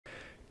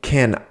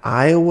Can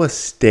Iowa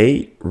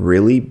State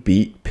really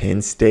beat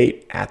Penn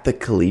State at the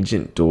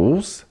collegiate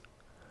duels?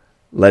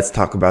 Let's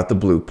talk about the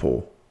blue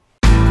pool.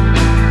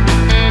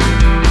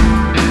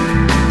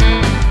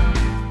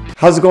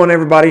 How's it going,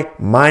 everybody?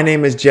 My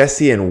name is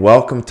Jesse and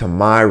welcome to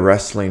my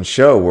wrestling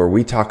show where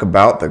we talk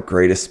about the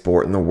greatest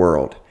sport in the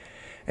world.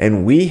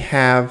 And we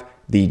have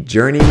the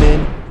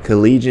Journeymen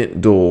Collegiate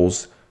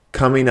Duals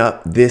coming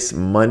up this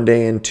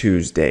Monday and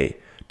Tuesday,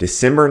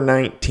 December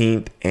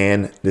 19th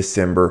and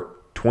December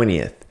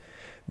 20th.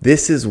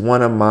 This is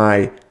one of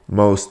my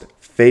most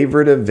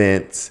favorite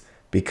events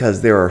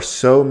because there are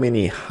so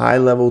many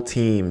high-level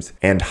teams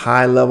and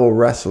high-level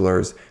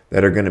wrestlers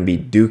that are going to be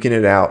duking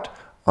it out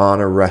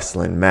on a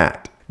wrestling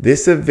mat.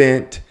 This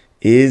event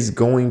is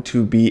going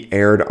to be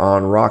aired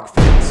on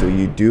Rockfin, so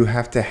you do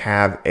have to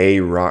have a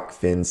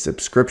Rockfin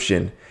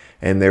subscription,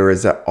 and there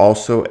is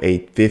also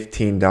a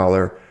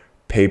 $15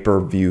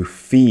 pay-per-view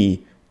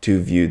fee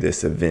to view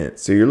this event.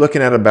 So you're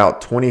looking at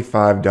about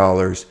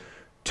 $25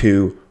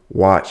 to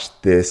watch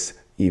this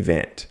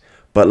event.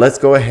 But let's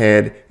go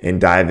ahead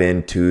and dive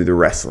into the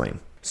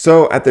wrestling.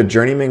 So at the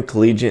Journeyman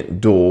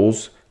Collegiate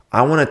Duals,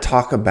 I want to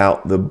talk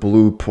about the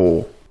blue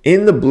pool.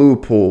 In the blue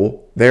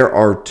pool, there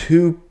are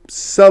two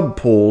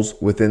sub-pools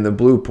within the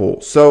blue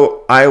pool.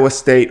 So Iowa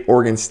State,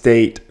 Oregon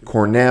State,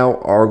 Cornell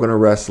are going to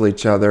wrestle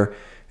each other,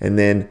 and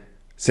then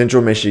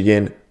Central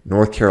Michigan,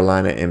 North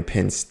Carolina, and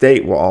Penn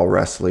State will all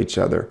wrestle each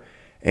other.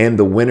 And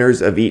the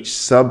winners of each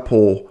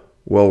sub-pool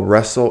will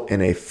wrestle in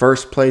a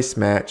first place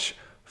match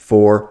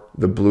for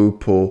the blue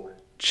pool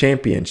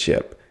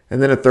championship,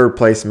 and then a third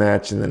place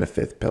match, and then a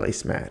fifth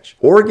place match.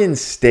 Oregon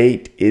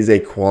State is a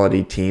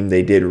quality team.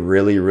 They did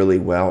really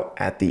well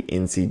at the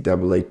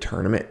NCAA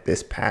tournament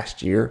this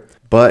past year,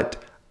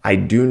 but I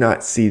do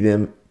not see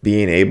them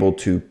being able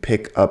to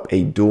pick up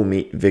a dual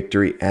meet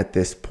victory at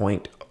this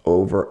point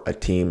over a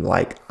team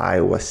like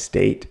Iowa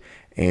State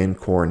and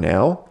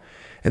Cornell.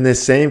 And the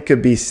same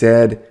could be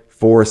said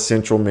for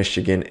Central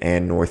Michigan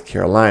and North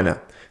Carolina.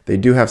 They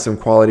do have some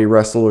quality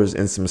wrestlers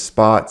in some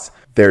spots.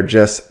 They're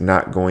just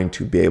not going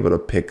to be able to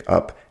pick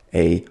up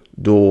a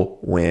dual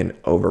win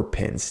over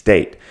Penn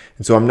State.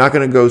 And so I'm not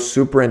going to go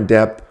super in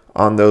depth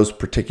on those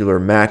particular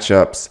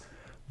matchups,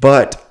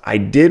 but I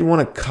did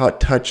want to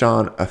touch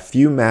on a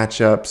few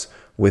matchups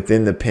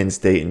within the Penn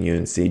State and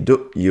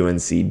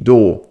UNC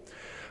duel.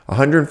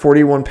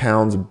 141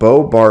 pounds,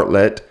 Bo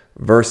Bartlett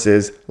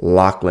versus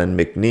Lachlan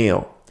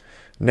McNeil.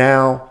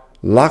 Now,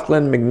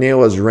 Lachlan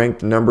McNeil is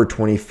ranked number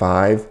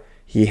 25.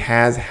 He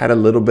has had a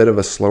little bit of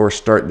a slower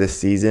start this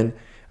season.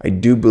 I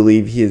do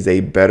believe he is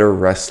a better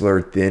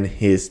wrestler than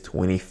his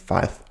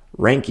 25th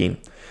ranking.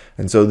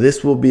 And so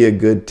this will be a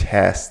good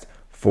test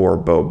for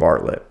Bo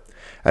Bartlett.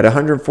 At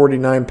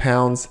 149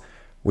 pounds,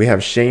 we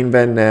have Shane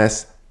Van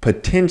Ness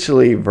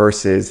potentially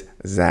versus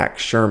Zach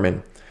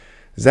Sherman.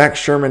 Zach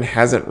Sherman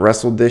hasn't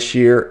wrestled this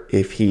year.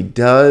 If he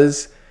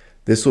does,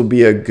 this will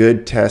be a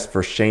good test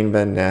for Shane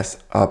Van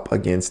Ness up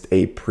against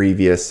a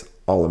previous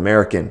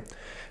All-American.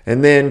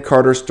 And then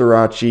Carter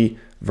Starachi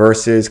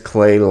versus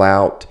Clay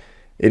Lout.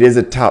 It is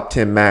a top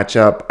 10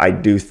 matchup. I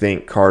do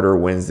think Carter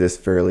wins this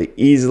fairly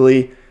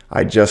easily.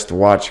 I just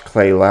watched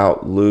Clay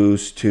Lout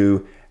lose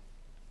to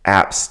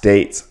App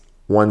State's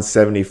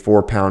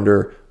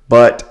 174-pounder,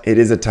 but it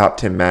is a top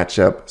 10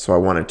 matchup, so I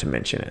wanted to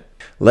mention it.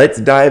 Let's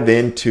dive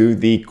into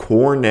the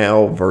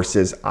Cornell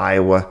versus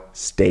Iowa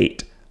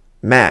State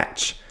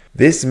match.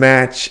 This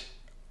match,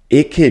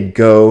 it could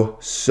go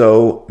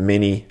so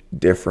many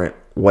different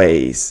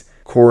ways.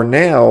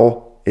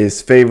 Cornell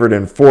is favored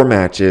in 4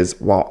 matches,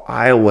 while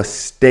Iowa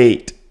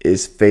State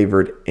is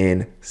favored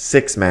in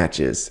 6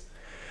 matches.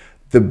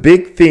 The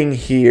big thing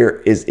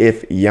here is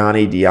if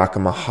Yianni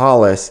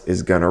Diakomihalis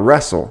is going to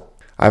wrestle.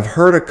 I've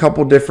heard a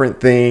couple different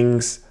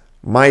things.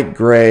 Mike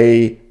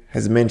Gray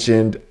has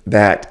mentioned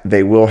that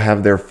they will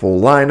have their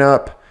full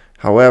lineup.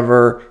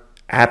 However,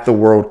 at the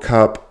World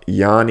Cup,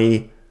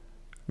 Yianni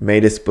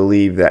made us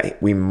believe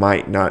that we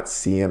might not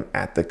see him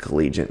at the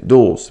collegiate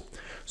duels.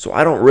 So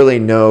I don't really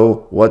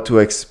know what to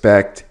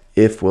expect,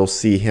 if we'll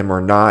see him or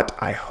not.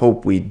 I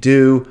hope we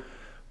do.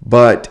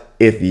 But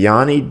if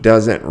Yianni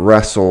doesn't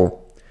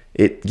wrestle,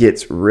 it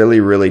gets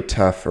really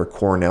tough for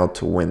Cornell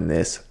to win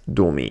this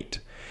dual meet.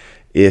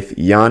 If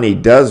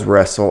Yianni does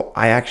wrestle,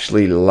 I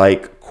actually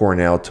like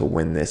Cornell to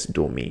win this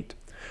dual meet.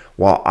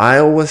 While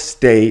Iowa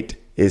State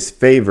is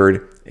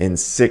favored in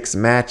 6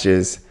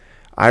 matches,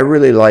 I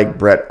really like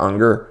Brett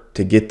Unger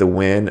to get the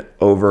win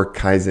over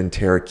Kaizen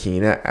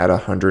Tarakina at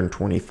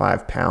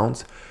 125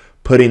 pounds,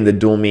 putting the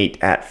dual meet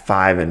at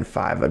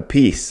 5-5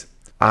 apiece.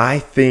 I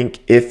think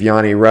if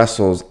Yianni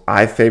wrestles,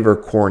 I favor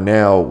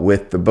Cornell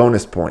with the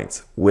bonus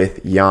points,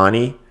 with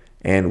Yianni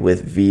and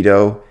with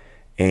Vito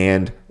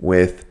and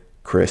with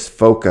Chris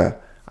Foca.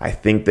 I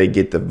think they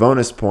get the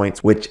bonus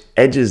points, which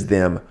edges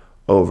them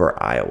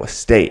over Iowa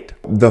State.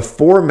 The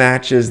 4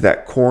 matches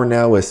that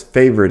Cornell is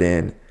favored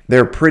in,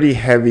 they're pretty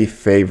heavy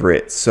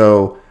favorites,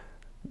 so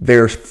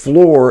their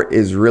floor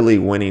is really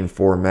winning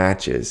 4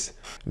 matches.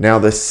 Now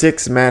the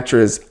 6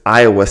 matches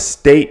Iowa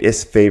State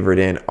is favored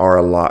in are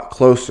a lot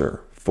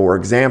closer. For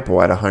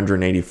example, at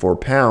 184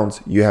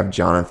 pounds, you have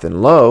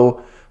Jonathan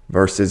Lowe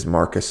versus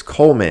Marcus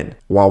Coleman.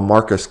 While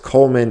Marcus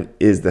Coleman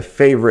is the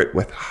favorite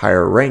with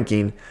higher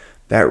ranking,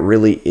 that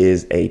really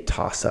is a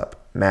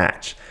toss-up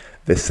match.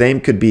 The same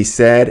could be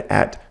said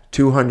at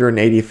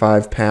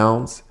 285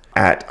 pounds.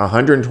 At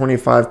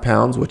 125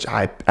 pounds, which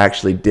I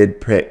actually do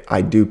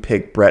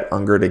pick Brett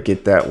Unger to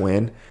get that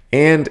win.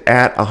 And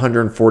at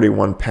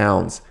 141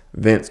 pounds,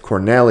 Vince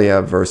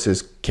Cornelia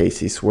versus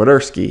Casey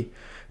Swiderski.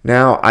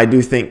 Now, I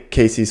do think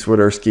Casey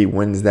Swiderski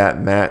wins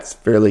that match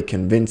fairly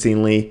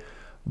convincingly,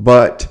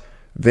 but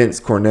Vince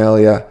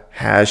Cornelia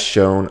has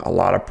shown a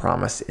lot of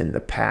promise in the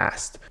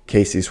past.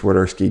 Casey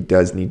Swiderski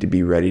does need to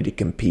be ready to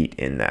compete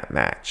in that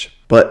match.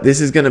 But this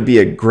is going to be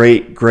a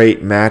great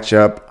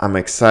matchup. I'm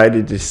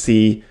excited to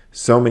see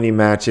so many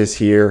matches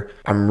here.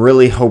 I'm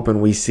really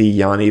hoping we see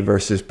Yanni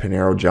versus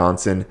Penero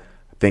Johnson.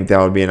 I think that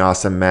would be an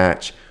awesome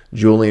match.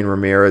 Julian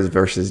Ramirez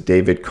versus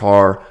David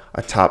Carr,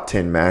 a top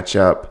 10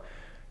 matchup.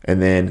 And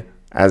then,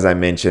 as I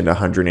mentioned,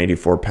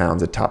 184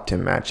 pounds, a top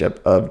 10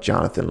 matchup of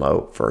Jonathan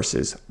Lowe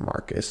versus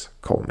Marcus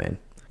Coleman.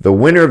 The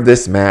winner of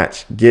this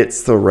match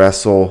gets to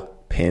wrestle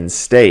Penn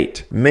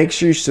State. Make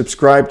sure you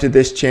subscribe to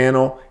this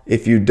channel.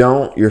 If you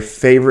don't, your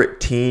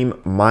favorite team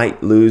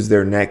might lose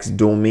their next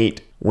dual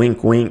meet.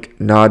 Wink, wink,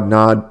 nod,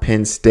 nod,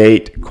 Penn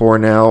State,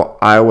 Cornell,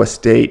 Iowa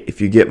State. If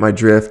you get my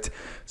drift,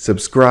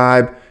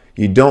 subscribe.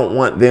 You don't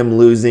want them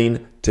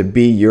losing to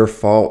be your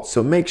fault.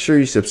 So make sure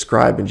you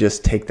subscribe and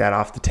just take that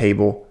off the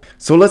table.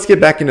 So let's get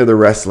back into the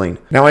wrestling.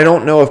 Now, I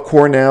don't know if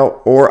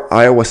Cornell or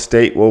Iowa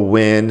State will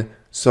win.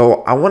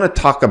 So I want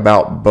to talk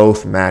about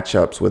both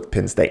matchups with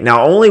Penn State.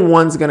 Now, only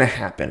one's going to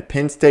happen.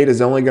 Penn State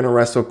is only going to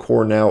wrestle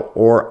Cornell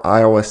or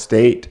Iowa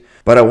State.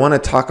 But I want to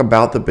talk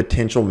about the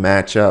potential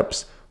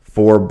matchups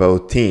for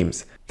both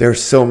teams.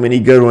 There's so many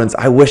good ones.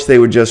 I wish they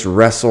would just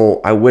wrestle.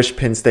 I wish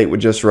Penn State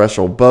would just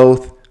wrestle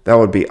both. That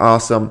would be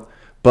awesome.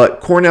 But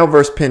Cornell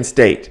versus Penn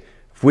State.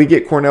 If we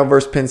get Cornell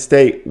versus Penn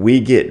State, we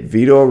get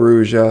Vito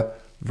Arujau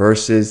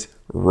versus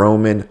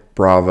Roman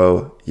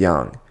Bravo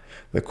Young.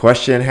 The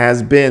question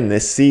has been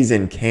this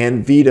season,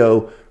 can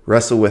Vito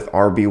wrestle with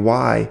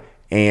RBY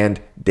and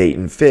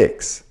Dayton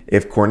Fix?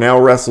 If Cornell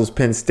wrestles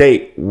Penn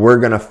State, we're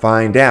going to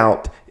find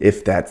out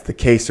if that's the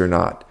case or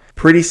not.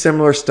 Pretty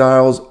similar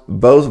styles,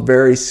 both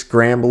very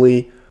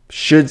scrambly.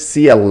 Should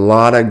see a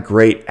lot of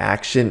great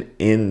action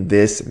in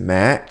this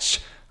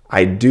match.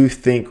 I do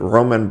think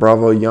Roman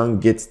Bravo Young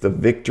gets the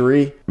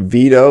victory.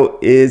 Vito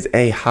is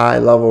a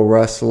high-level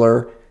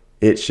wrestler.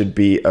 It should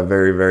be a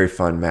very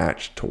fun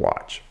match to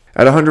watch.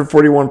 At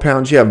 141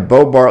 pounds, you have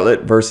Bo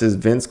Bartlett versus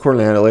Vince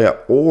Cornelia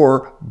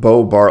or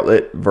Bo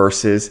Bartlett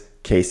versus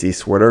Casey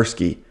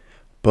Swiderski.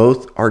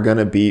 Both are going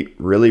to be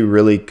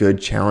really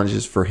good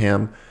challenges for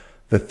him.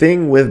 The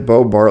thing with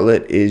Bo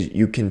Bartlett is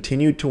you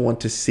continue to want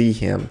to see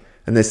him.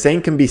 And the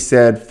same can be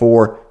said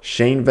for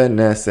Shane Van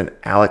Ness and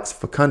Alex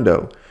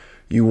Facundo.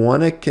 You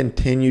want to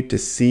continue to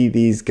see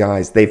these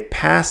guys. They've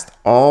passed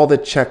all the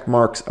check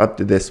marks up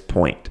to this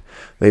point.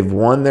 They've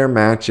won their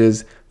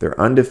matches. They're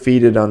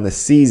undefeated on the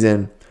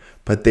season,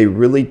 but they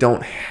really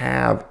don't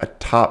have a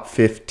top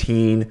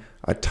 15,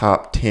 a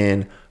top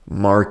 10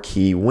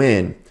 marquee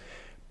win.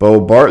 Bo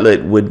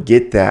Bartlett would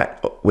get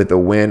that with a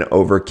win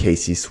over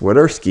Casey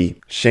Swiderski.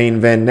 Shane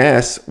Van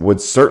Ness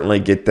would certainly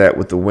get that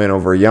with the win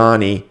over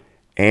Yanni,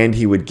 and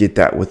he would get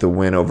that with a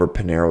win over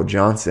Penero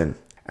Johnson.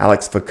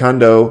 Alex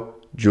Facundo,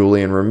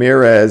 Julian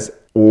Ramirez,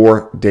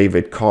 or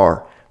David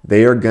Carr.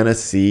 They are going to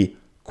see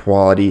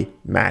quality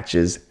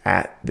matches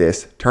at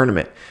this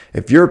tournament.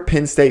 If you're a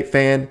Penn State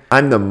fan,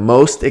 I'm the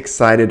most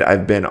excited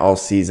I've been all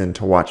season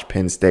to watch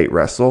Penn State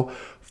wrestle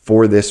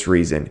for this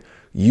reason.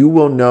 You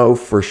will know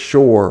for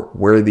sure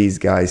where these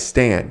guys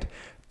stand.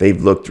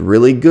 They've looked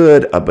really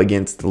good up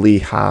against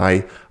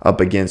Lehigh, up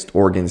against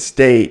Oregon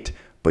State,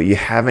 but you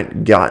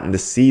haven't gotten to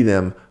see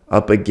them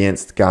up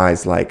against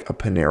guys like a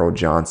Penero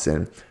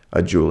Johnson,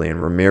 a Julian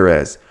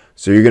Ramirez.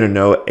 So you're going to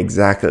know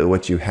exactly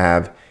what you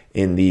have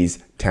in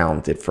these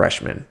talented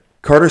freshmen.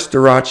 Carter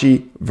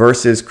Starachi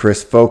versus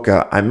Chris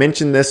Foca. I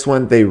mentioned this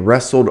one. They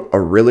wrestled a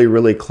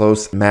really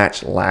close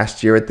match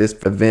last year at this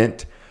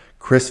event.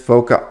 Chris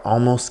Foca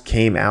almost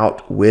came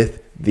out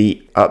with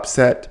the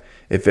upset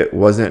if it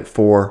wasn't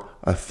for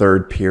a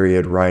third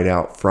period ride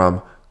out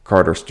from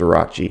Carter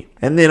Starachi.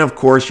 And then, of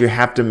course, you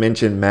have to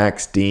mention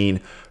Max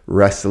Dean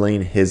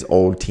wrestling his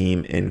old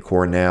team in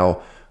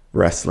Cornell,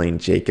 wrestling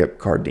Jacob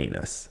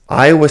Cardenas.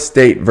 Iowa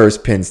State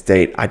versus Penn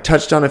State. I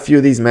touched on a few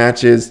of these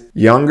matches.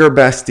 Younger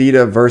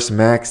Bastida versus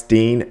Max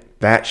Dean.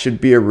 That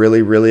should be a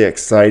really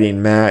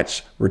exciting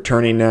match.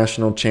 Returning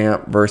national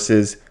champ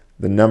versus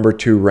the number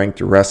 2 ranked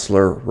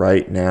wrestler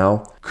right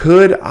now.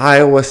 Could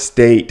Iowa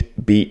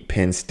State beat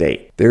Penn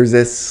State? There's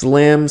a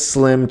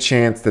slim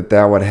chance that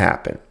that would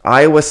happen.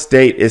 Iowa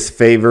State is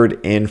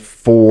favored in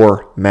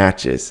 4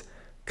 matches.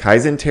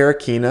 Kaizen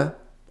Tarakina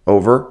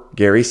over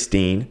Gary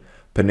Steen.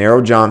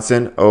 Penero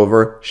Johnson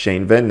over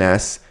Shane Van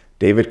Ness,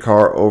 David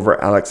Carr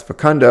over Alex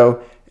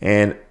Facundo,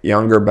 and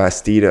Younger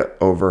Bastida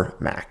over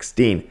Max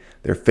Dean.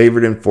 They're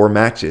favored in 4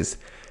 matches.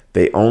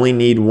 They only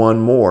need one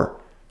more.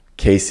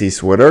 Casey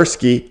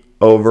Swiderski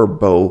over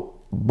Bo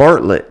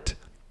Bartlett.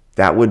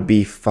 That would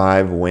be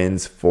 5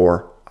 wins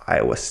for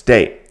Iowa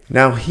State.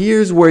 Now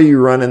here's where you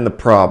run in the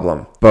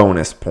problem.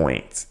 Bonus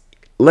points.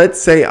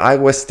 Let's say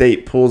Iowa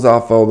State pulls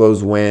off all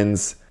those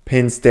wins.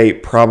 Penn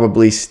State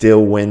probably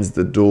still wins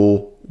the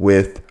duel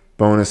with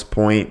bonus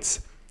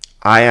points.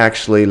 I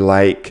actually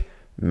like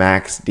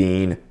Max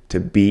Dean to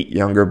beat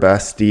Younger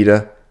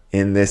Bastida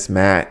in this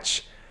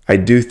match. I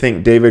do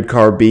think David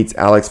Carr beats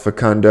Alex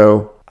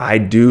Facundo. I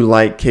do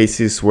like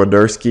Casey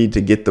Swiderski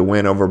to get the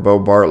win over Bo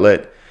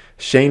Bartlett.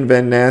 Shane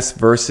Van Ness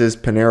versus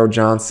Panero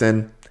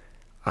Johnson.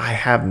 I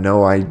have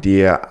no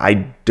idea.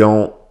 I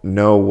don't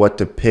know what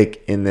to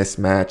pick in this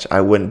match.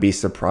 I wouldn't be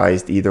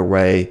surprised either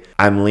way.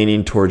 I'm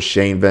leaning towards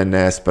Shane Van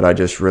Ness, but I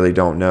just really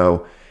don't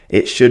know.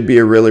 It should be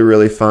a really,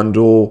 really fun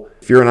duel.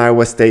 If you're an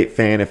Iowa State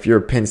fan, if you're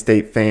a Penn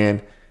State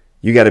fan,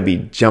 you got to be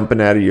jumping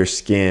out of your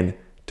skin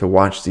to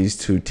watch these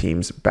two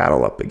teams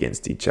battle up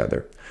against each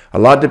other. A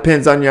lot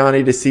depends on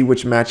Yanni to see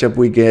which matchup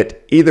we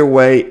get. Either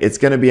way, it's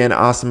going to be an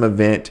awesome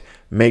event.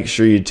 Make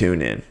sure you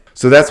tune in.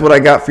 So that's what I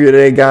got for you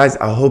today, guys.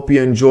 I hope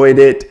you enjoyed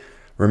it.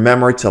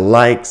 Remember to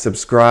like,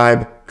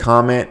 subscribe,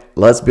 comment.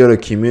 Let's build a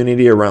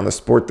community around the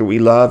sport that we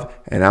love,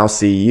 and I'll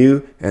see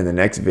you in the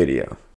next video.